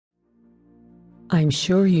I'm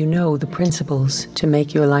sure you know the principles to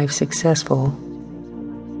make your life successful,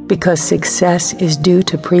 because success is due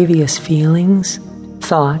to previous feelings,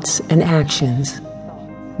 thoughts, and actions,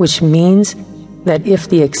 which means that if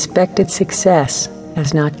the expected success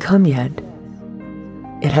has not come yet,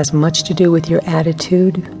 it has much to do with your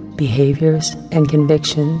attitude, behaviors, and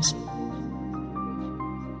convictions.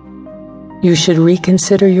 You should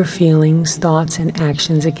reconsider your feelings, thoughts, and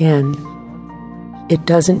actions again. It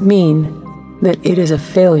doesn't mean that it is a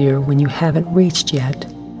failure when you haven't reached yet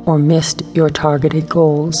or missed your targeted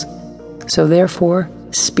goals. So therefore,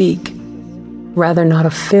 speak, rather not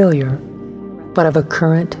of failure, but of a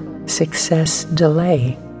current success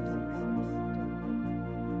delay.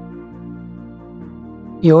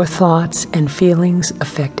 Your thoughts and feelings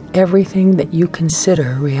affect everything that you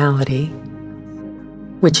consider reality,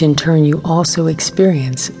 which in turn you also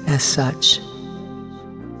experience as such.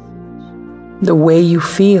 The way you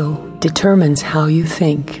feel determines how you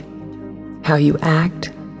think, how you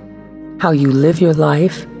act, how you live your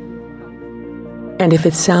life, and if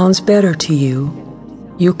it sounds better to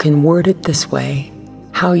you, you can word it this way: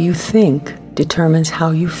 how you think determines how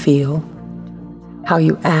you feel, how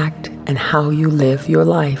you act, and how you live your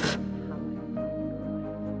life.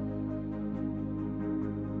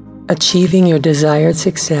 Achieving your desired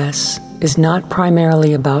success is not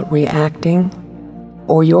primarily about reacting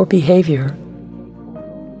or your behavior,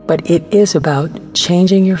 but it is about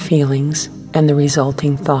changing your feelings and the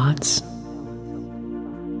resulting thoughts.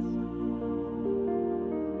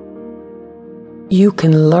 You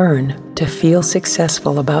can learn to feel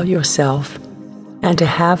successful about yourself and to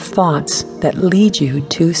have thoughts that lead you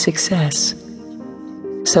to success,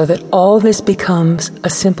 so that all this becomes a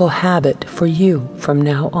simple habit for you from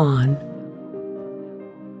now on.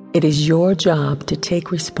 It is your job to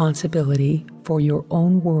take responsibility for your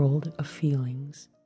own world of feelings.